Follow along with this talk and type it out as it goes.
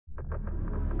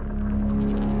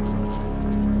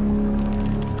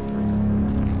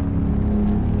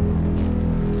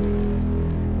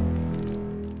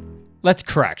Let's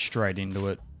crack straight into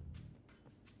it.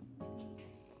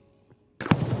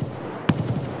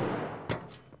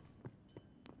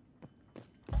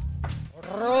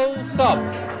 Roll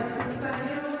up.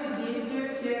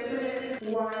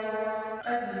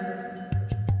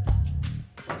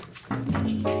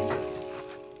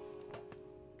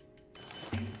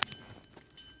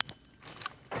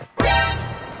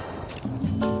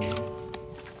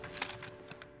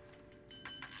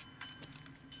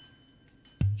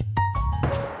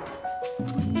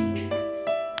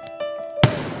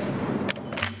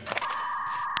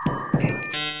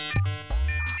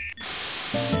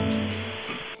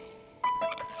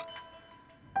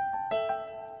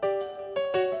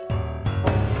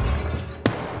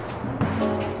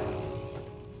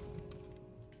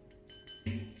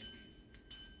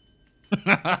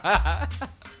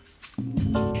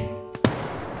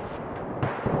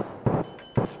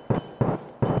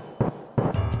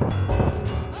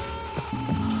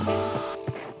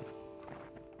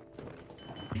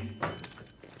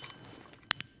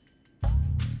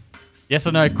 Yes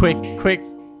or no? Quick, quick.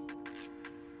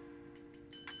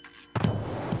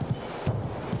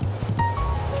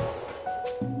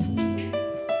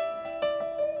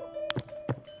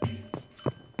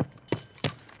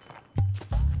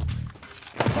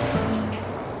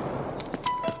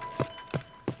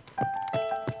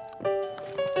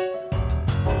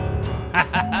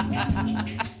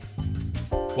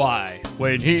 Why?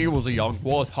 When he was a young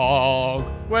warthog.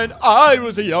 When I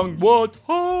was a young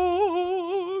warthog.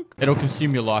 It'll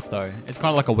consume your life though. It's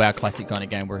kind of like a WoW classic kind of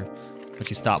game where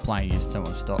once you start playing, you just don't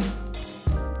want to stop.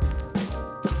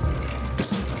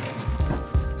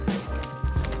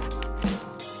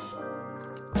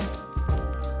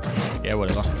 Yeah,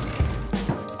 whatever.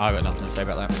 I got nothing to say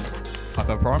about that.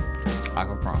 Tarkov Prime?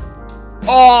 Tarkov Prime.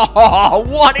 Oh,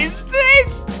 what is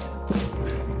this?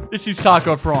 This is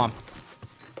Tarkov Prime.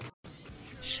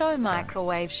 Show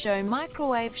microwave, show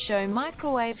microwave, show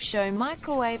microwave, show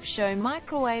microwave, show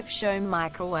microwave, show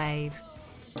microwave.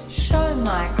 Show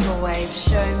microwave,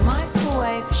 show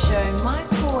microwave, show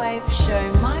microwave,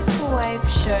 show microwave,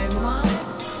 show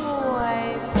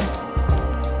microwave.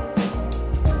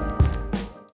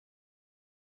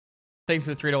 Thanks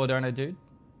for the $3 donut, dude.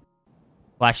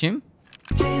 Flash him.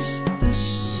 Taste the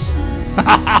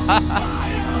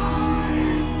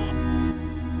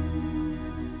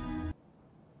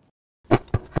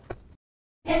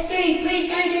Pestily, please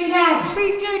go do labs.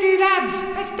 Please go do labs.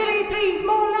 Pestily, please,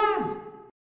 more labs.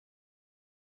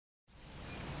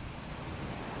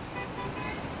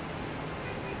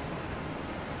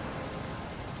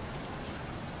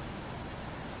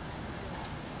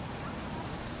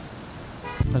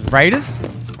 Those raiders?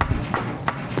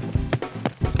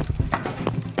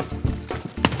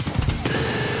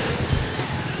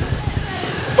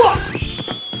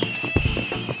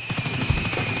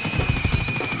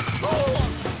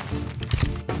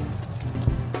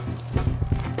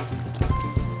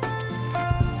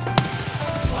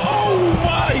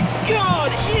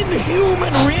 God,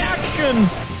 inhuman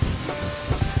reactions!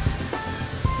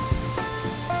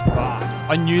 Fuck.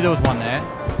 I knew there was one there.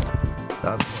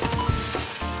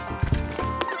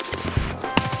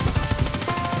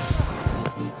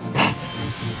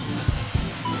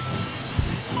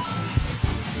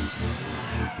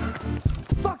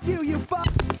 Fuck you, you fuck!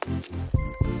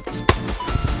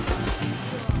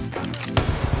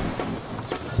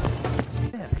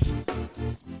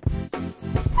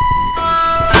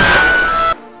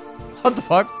 What the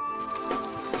fuck?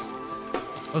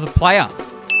 There's a player.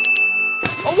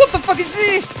 Oh, what the fuck is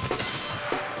this?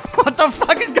 What the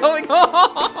fuck is going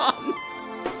on?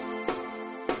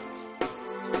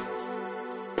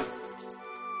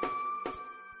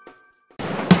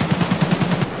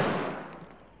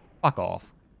 Fuck off.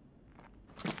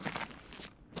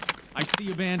 I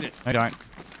see a bandit. I don't.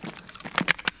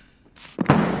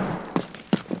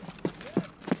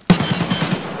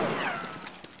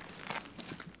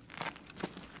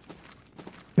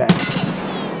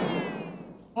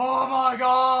 Oh my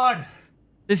god!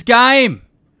 This game!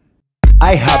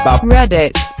 I have a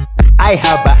Reddit. I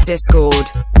have a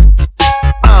Discord.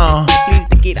 use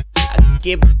the key to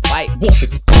give away. What's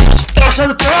it?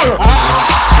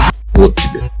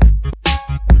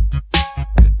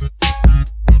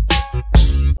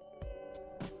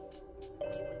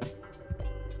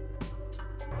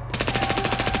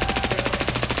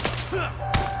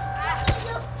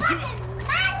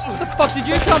 Where the fuck did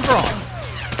you come from?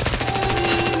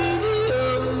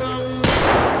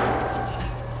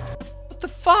 What the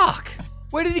fuck?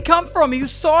 Where did he come from? He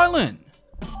was silent.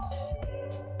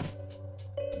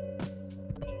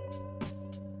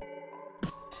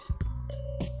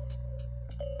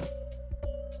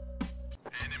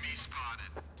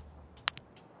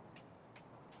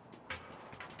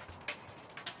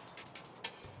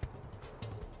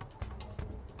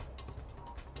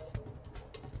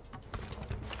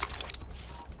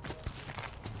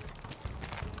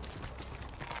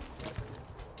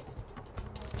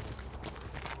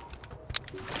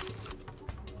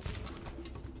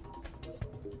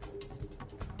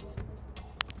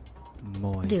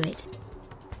 Moy. Do it.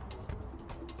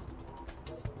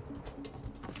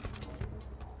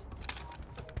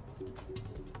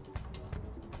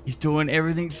 He's doing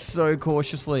everything so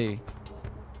cautiously.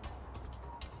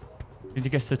 Need to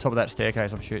get to the top of that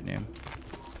staircase. I'm shooting him.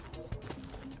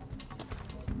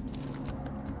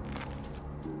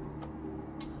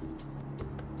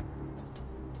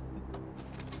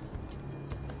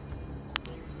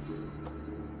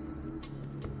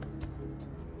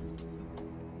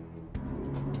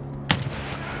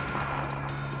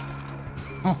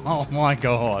 Oh my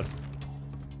god.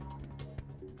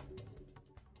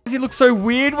 Does he look so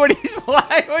weird when he's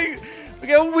playing? Look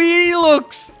how weird he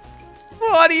looks.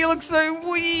 Why do you look so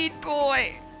weird,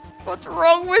 boy? What's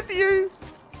wrong with you?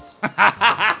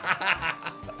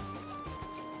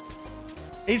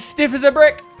 He's stiff as a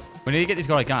brick. We need to get this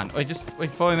guy a gun.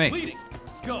 Wait, follow me. Bleeding.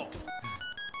 Let's go.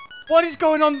 What is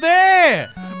going on there?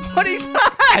 What is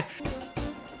that?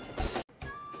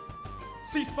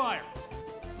 Ceasefire.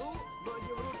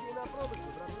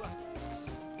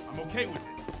 I'm okay with it.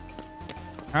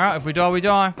 Alright, if we die, we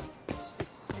die.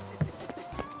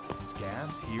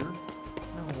 Scavs here?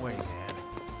 No way, man.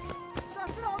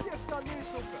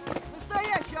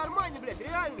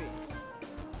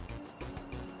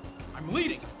 I'm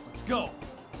leading. Let's go.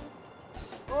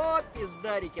 Вот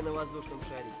пиздарики на воздушном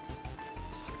шарике.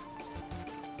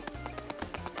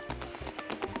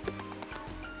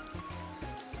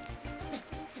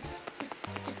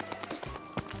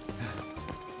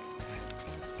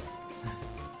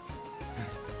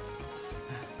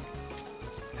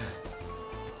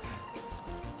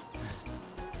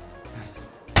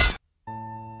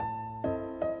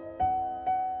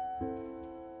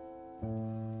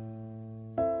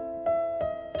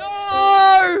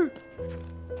 No!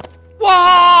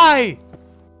 Why?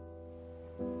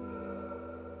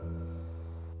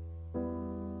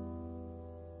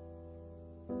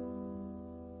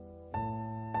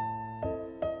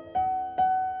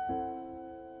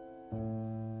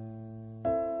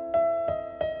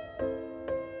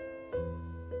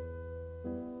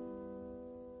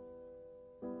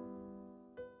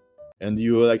 And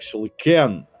you actually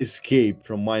can escape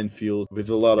from minefield with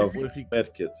a lot of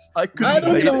medkits. I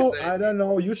don't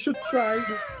know. You should try.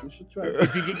 You should try.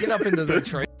 If you get up into the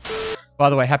tree.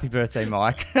 By the way, happy birthday,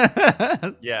 Mike.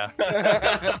 Yeah.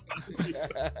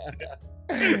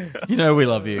 You know we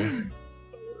love you.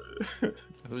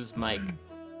 Who's Mike?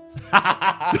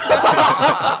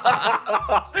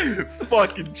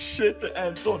 Fucking shit,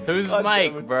 Anton. Who's God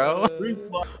Mike, damn it. bro? Who's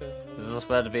Mike? Is this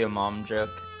about to be a mom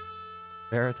joke?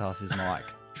 Veritas is Mike.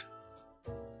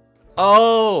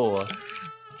 Oh!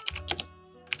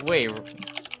 Wait.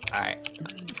 Alright.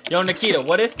 Yo, Nikita,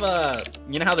 what if,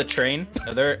 you know how the train?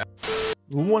 Are there...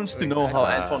 Who wants to know how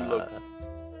Anton looks?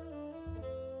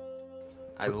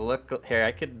 I look... Here,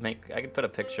 I could put a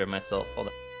picture of myself. Hold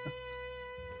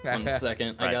on. 1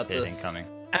 second. I got this. Incoming.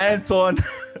 Anton.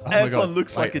 my Anton God,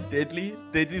 looks like wait. a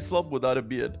deadly slob without a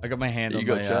beard. I got my hand There on you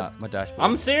go, my, chat. my dashboard.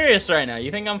 I'm serious right now.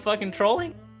 You think I'm fucking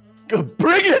trolling? Go,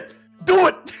 bring it! Do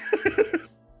it!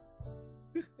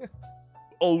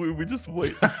 Oh, we just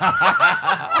wait. Oh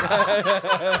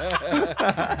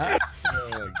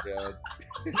my god.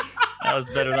 That was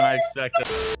better than I expected.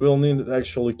 We'll need to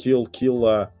actually kill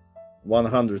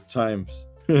 100 times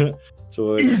to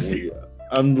actually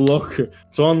unlock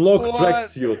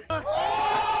tracksuit.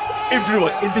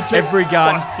 Everyone in the Every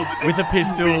gun with a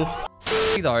pistol.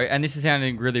 Though, and this is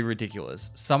sounding really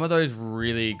ridiculous, some of those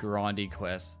really grindy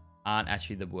quests aren't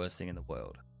actually the worst thing in the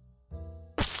world.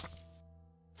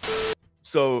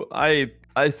 So I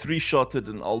 3-shotted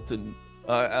an Alton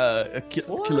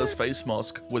killer's face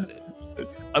mask with,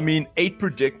 I mean, 8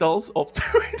 projectiles of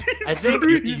 20. I think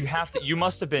you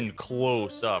must have been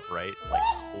close up, right? Like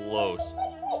close.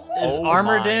 Is Oh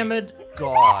armor my damage?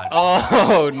 God.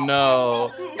 Oh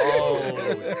no.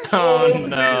 Oh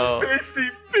no.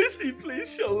 Pestily, please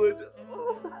show it.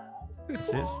 Oh.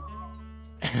 What's this?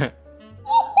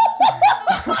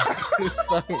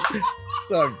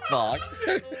 So fucked.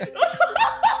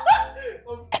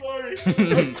 I'm sorry.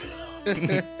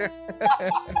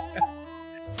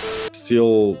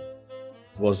 Still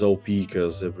was OP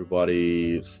because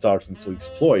everybody starting to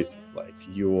exploit it. Like,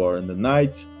 you are in the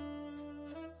night,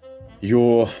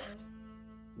 you're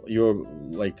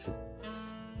like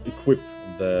equip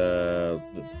the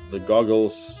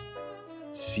goggles,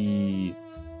 see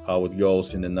how it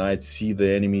goes in the night, see the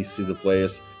enemies, see the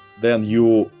players, then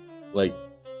you like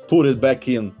put it back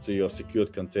into your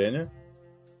secured container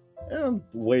and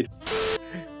wait.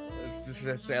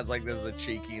 Just sounds like there's a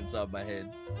cheeky inside my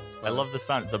head. I love the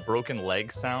sound, the broken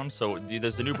leg sound. So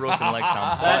there's the new broken leg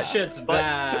sound. That shit's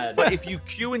bad. But if you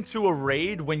queue into a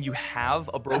raid when you have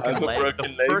a broken leg,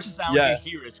 the first sound you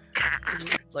hear is.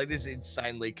 It's like this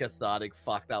insanely cathartic,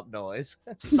 fucked up noise.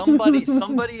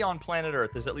 Somebody on planet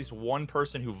Earth, there's at least one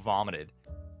person who vomited.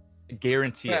 I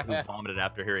guarantee it, who vomited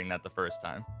after hearing that the first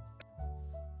time.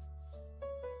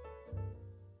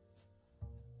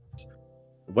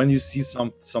 When you see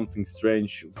something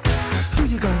strange, Who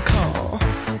you gonna call?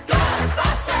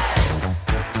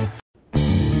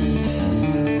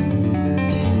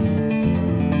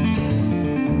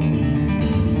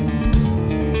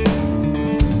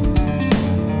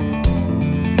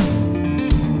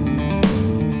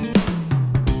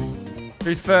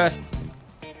 Who's first?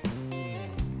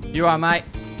 You are, mate.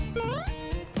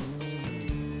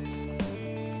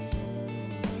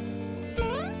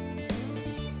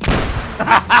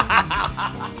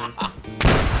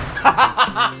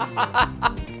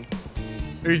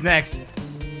 Who's next?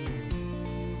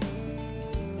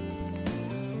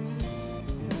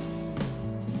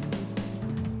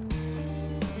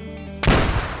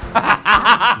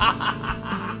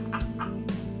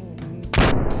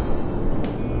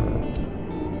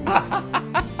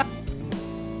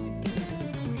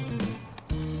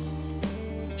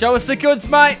 Show us the goods,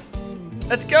 mate.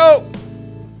 Let's go.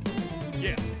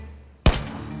 Yes.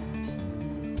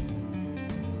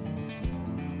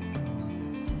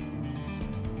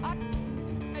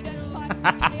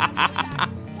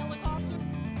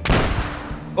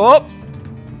 Oh!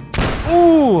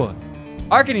 Ooh!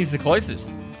 I reckon he's the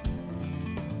closest.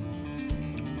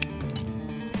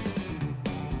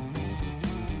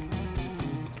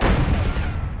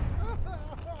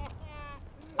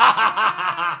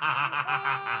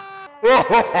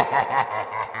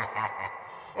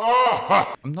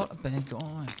 I'm not a bad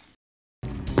guy.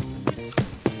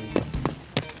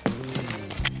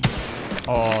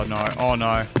 Oh no, oh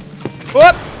no.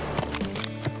 Whoop!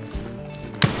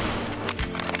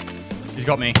 He's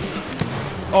got me.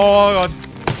 Oh god.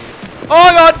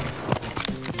 Oh god!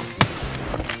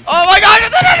 Oh my god!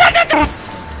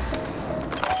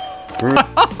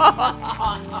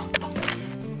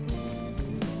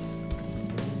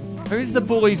 Who's the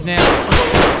bullies now?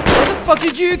 Where the fuck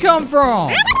did you come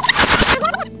from?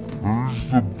 Who's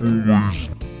the bullies?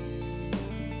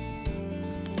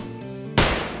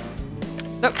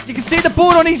 Look, you can see the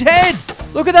board on his head!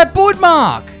 Look at that board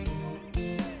mark!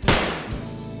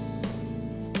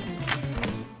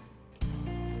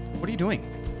 What are you doing?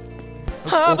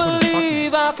 I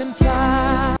believe I can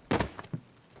fly.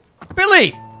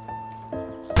 Billy!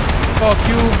 Fuck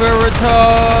you,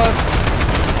 Veritas!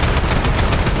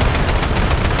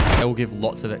 I will give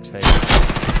lots of XP.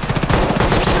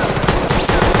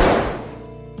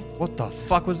 What the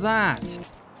fuck was that?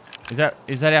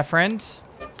 Is that our friends?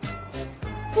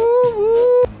 Woo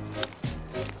woo!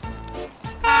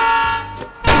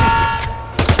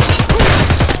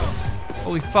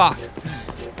 Holy fuck!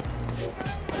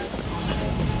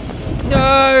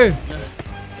 No!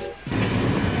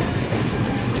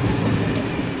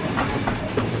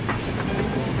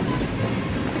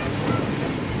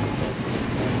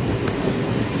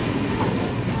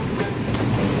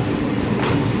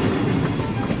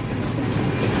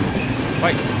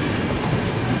 Wait.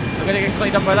 I'm gonna get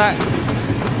cleaned up by that.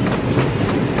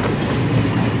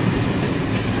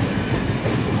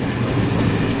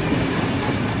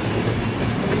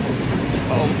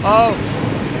 Oh, oh.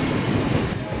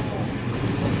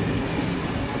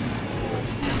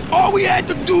 All we had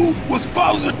to do was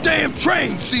follow the damn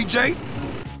train, CJ.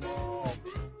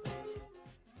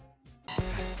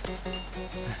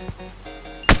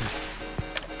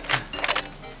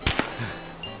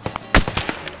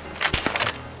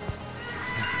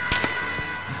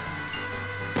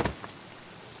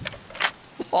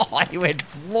 Oh, he went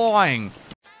flying.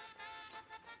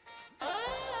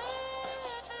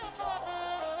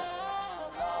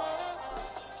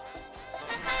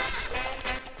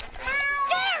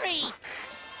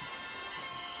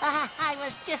 I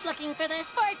was just looking for the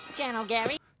sports channel,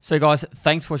 Gary. So guys,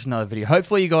 thanks for watching another video.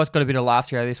 Hopefully you guys got a bit of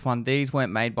laughter out of this one. These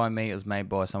weren't made by me. It was made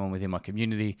by someone within my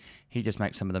community. He just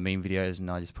makes some of the meme videos and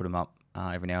I just put them up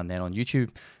every now and then on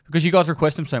YouTube because you guys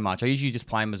request them so much. I usually just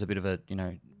play them as a bit of a, you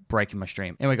know, break in my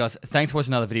stream. Anyway guys, thanks for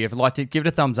watching another video. If you liked it, give it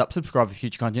a thumbs up, subscribe for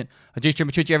future content. I do stream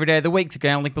a Twitch every day of the week, so go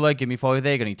down, link below, give me a follow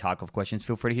there. Got any Tarkov questions,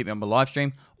 feel free to hit me on my live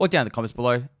stream or down in the comments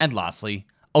below. And lastly,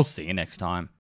 I'll see you next time.